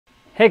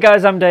Hey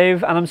guys, I'm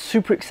Dave and I'm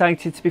super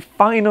excited to be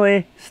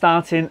finally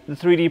starting the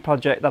 3D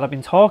project that I've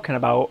been talking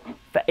about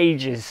for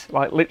ages,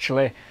 like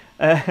literally.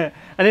 And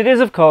it is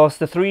of course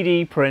the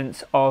 3D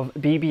print of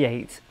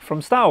BB-8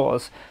 from Star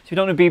Wars. So if you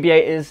don't know who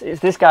BB-8 is, it's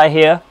this guy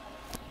here.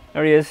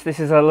 There he is. This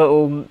is a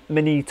little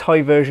mini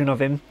toy version of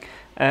him.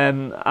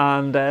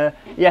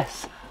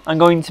 Yes, I'm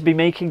going to be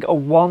making a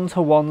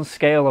 1-to-1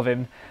 scale of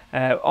him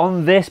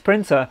on this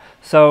printer.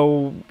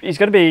 So he's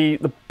going to be,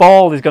 the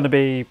ball is going to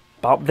be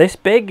about this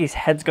big, his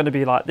head's going to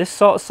be like this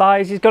sort of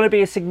size. He's going to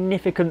be a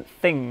significant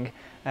thing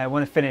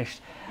when it's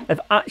finished.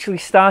 I've actually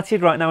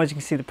started right now. As you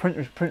can see, the printer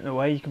is printing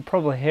away. You can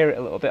probably hear it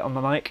a little bit on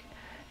the mic.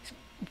 It's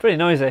pretty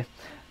noisy.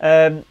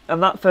 And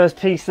that first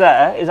piece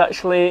there is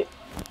actually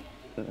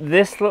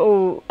this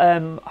little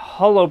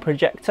hollow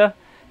projector,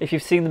 if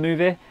you've seen the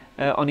movie,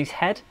 on his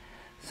head.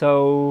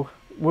 So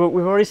we've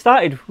already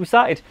started. We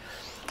started.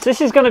 So this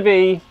is going to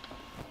be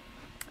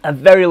a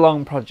very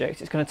long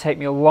project. It's going to take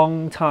me a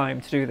long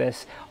time to do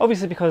this,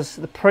 obviously because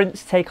the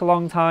prints take a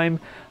long time,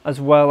 as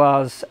well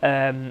as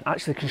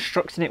actually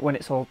constructing it when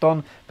it's all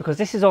done, because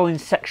this is all in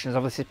sections.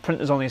 Obviously the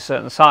printer's only a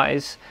certain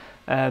size.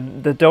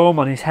 The dome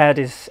on his head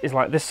is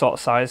like this sort of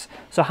size,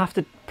 so I have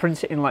to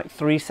print it in like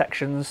 3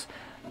 sections.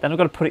 Then I've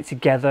got to put it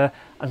together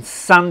and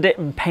sand it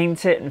and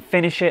paint it and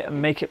finish it and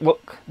make it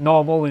look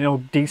normal, you know,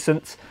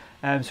 decent.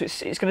 So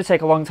it's going to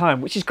take a long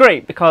time, which is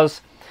great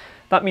because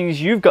that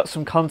means you've got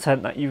some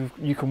content that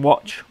you can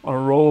watch on a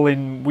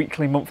rolling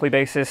weekly, monthly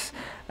basis.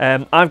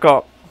 I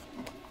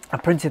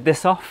printed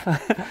this off.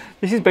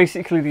 This is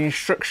basically the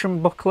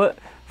instruction booklet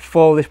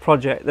for this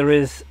project. There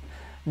is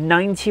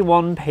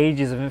 91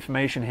 pages of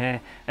information here,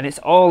 and it's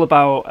all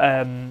about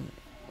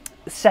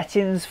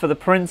settings for the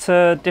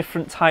printer,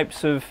 different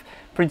types of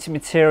printing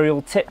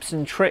material, tips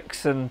and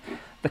tricks, and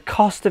the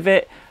cost of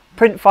it.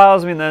 Print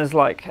files, I mean, there's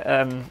like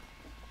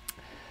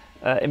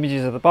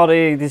images of the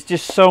body. There's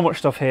just so much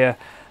stuff here.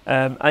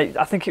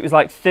 I think it was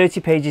like 30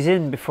 pages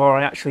in before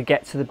I actually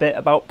get to the bit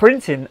about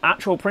printing,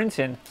 actual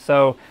printing.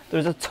 So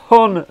there's a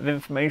ton of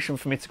information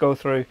for me to go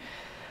through.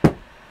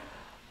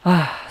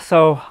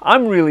 So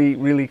I'm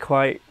really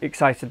quite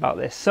excited about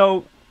this.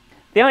 So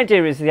the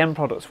idea is the end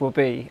product will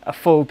be a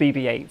full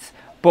BB-8,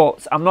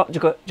 but I'm not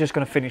just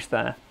going to finish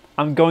there.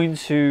 I'm going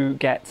to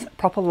get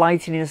proper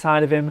lighting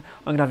inside of him.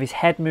 I'm going to have his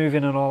head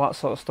moving and all that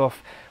sort of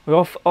stuff. We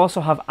also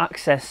have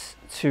access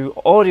to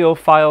audio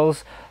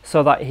files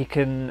so that he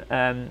can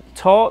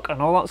talk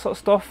and all that sort of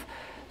stuff.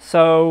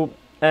 So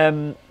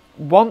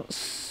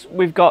once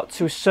we've got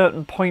to a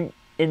certain point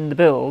in the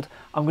build,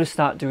 I'm going to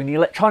start doing the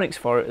electronics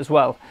for it as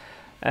well.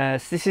 So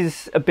this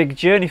is a big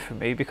journey for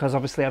me because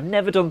obviously I've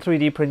never done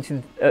 3D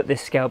printing at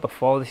this scale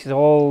before. This is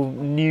all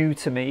new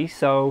to me.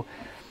 So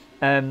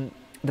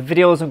the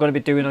videos I'm going to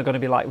be doing are going to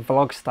be like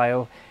vlog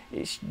style.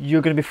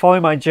 You're going to be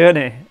following my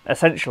journey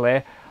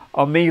essentially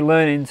on me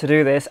learning to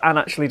do this and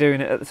actually doing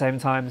it at the same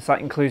time. So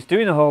that includes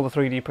doing the whole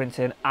 3D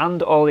printing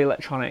and all the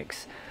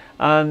electronics.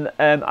 And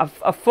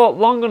I've thought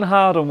long and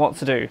hard on what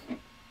to do.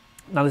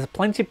 Now there's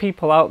plenty of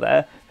people out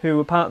there who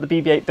are part of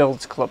the BB-8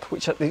 Builders Club,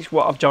 which is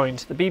what I've joined.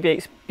 The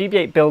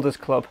BB-8 Builders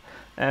Club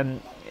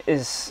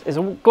is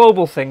a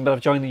global thing, but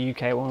I've joined the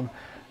UK one.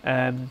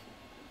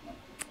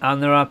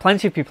 And there are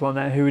plenty of people on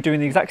there who are doing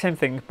the exact same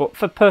thing, but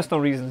for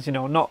personal reasons, you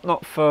know,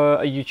 not for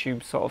a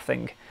YouTube sort of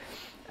thing.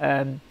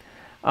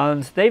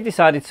 And they've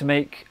decided to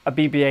make a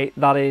BB-8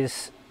 that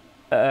is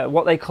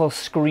what they call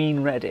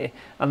screen ready,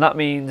 and that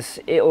means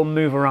it'll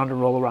move around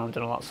and roll around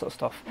and all that sort of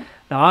stuff.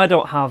 Now I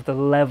don't have the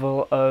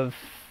level of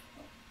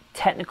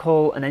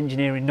technical and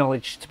engineering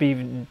knowledge to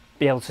even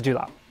be able to do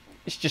that.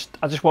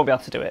 I just won't be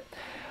able to do it.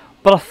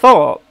 But I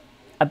thought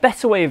a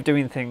better way of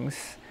doing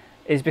things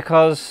is,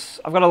 because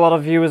I've got a lot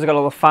of viewers, I've got a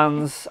lot of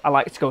fans, I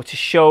like to go to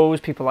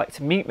shows, people like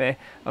to meet me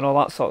and all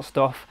that sort of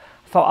stuff.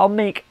 I thought I'll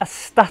make a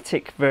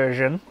static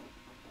version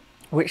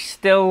which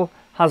still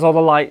has all the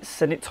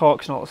lights and it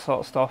talks and all that sort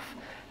of stuff,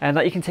 and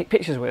that you can take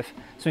pictures with.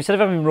 So instead of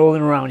having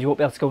rolling around, you won't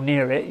be able to go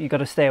near it, you've got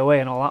to stay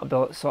away and all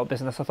that sort of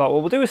business. I thought,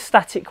 well, we'll do a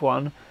static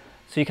one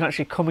so you can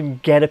actually come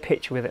and get a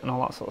picture with it and all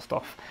that sort of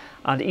stuff,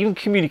 and even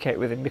communicate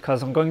with him,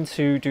 because I'm going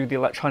to do the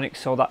electronics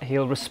so that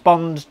he'll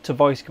respond to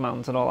voice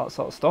commands and all that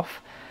sort of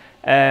stuff.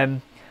 I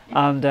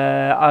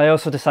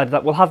also decided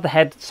that we'll have the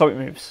head so it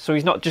moves, so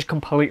he's not just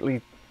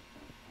completely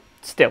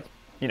still,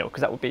 you know,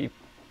 because that would be,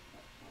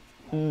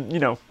 you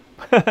know,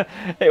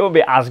 it won't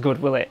be as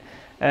good, will it?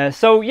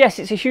 So yes,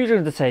 it's a huge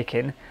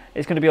undertaking.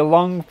 It's going to be a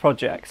long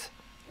project,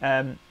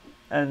 and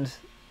it's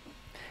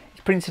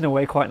printing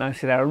away quite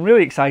nicely there. I'm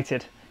really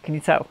excited. Can you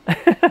tell?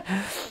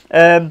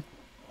 Another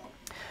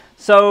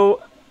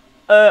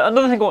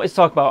thing I wanted to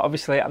talk about,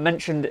 obviously I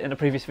mentioned in a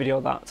previous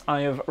video that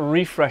I have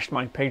refreshed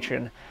my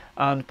Patreon,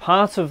 and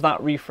part of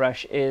that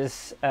refresh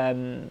is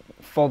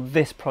for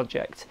this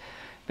project,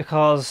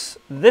 because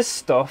this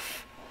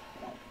stuff,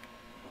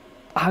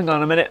 hang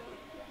on a minute,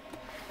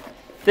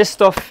 this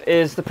stuff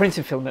is the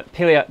printing filament,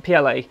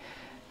 PLA,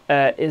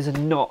 is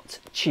not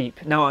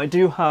cheap. Now I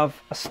do have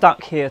a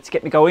stack here to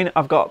get me going.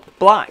 I've got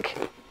black,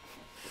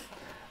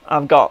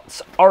 I've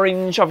got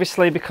orange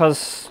obviously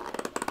because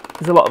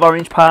There's a lot of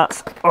orange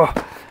parts. Oh.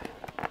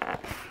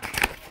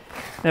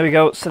 There we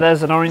go, so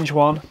there's an orange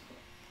one.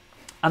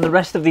 And the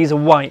rest of these are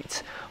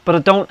white, but I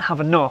don't have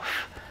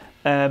enough.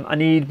 I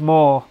need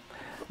more.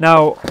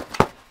 Now,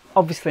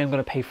 obviously I'm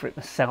going to pay for it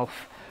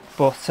myself,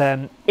 but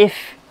if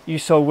you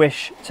so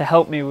wish to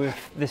help me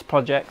with this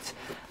project,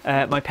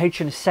 my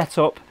Patreon is set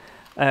up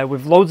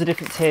with loads of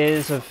different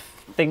tiers of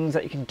things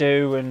that you can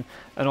do and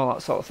all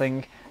that sort of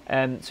thing.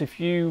 So if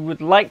you would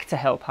like to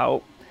help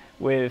out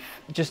with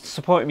just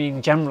supporting me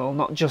in general,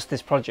 not just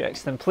this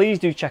project, then please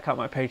do check out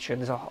my Patreon.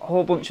 There's a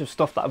whole bunch of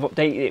stuff that I've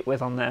updated it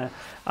with on there,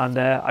 and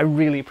I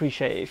really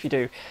appreciate it if you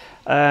do.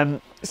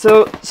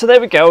 So there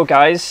we go,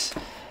 guys.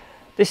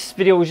 This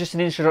video was just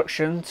an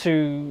introduction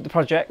to the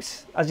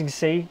project. As you can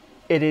see,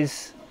 it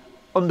is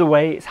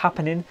underway, it's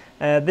happening.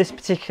 This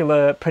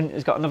particular print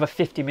has got another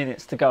 50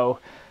 minutes to go,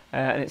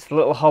 and it's the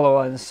little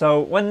HoloLens. So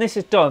when this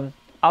is done,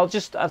 I'll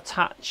just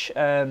attach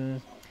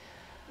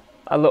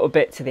a little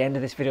bit to the end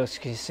of this video so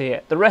you can see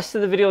it. The rest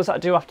of the videos that I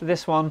do after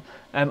this one,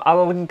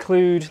 I'll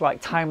include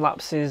like time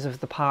lapses of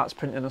the parts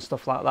printing and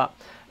stuff like that.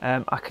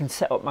 I can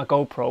set up my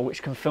GoPro,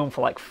 which can film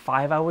for like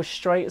 5 hours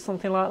straight or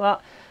something like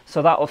that.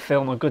 So that'll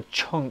film a good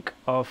chunk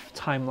of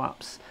time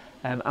lapse,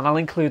 and I'll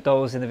include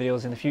those in the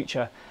videos in the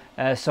future.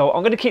 So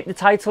I'm going to keep the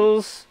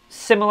titles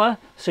similar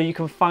so you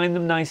can find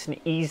them nice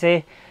and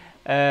easy.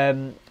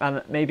 And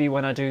maybe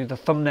when I do the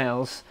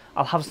thumbnails,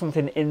 I'll have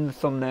something in the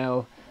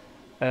thumbnail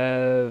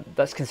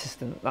that's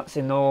consistent, that's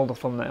in all the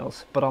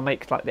thumbnails, but I'll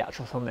make like the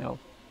actual thumbnail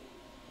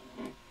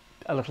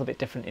a little bit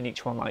different in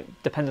each one, like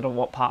depending on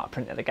what part I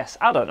printed, I guess.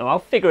 I don't know, I'll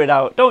figure it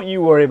out. Don't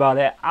you worry about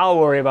it, I'll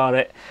worry about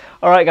it.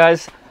 Alright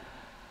guys,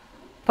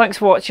 thanks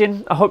for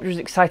watching. I hope you're as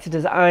excited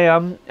as I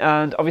am,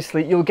 and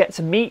obviously you'll get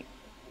to meet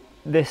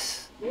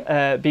this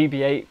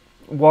BB-8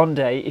 one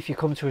day if you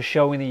come to a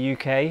show in the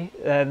UK,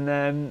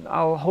 and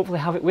I'll hopefully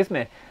have it with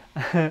me.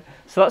 So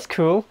that's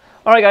cool.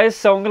 Alright guys,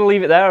 so I'm going to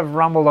leave it there. I've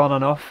rambled on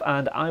enough,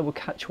 and I will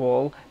catch you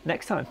all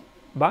next time.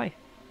 Bye.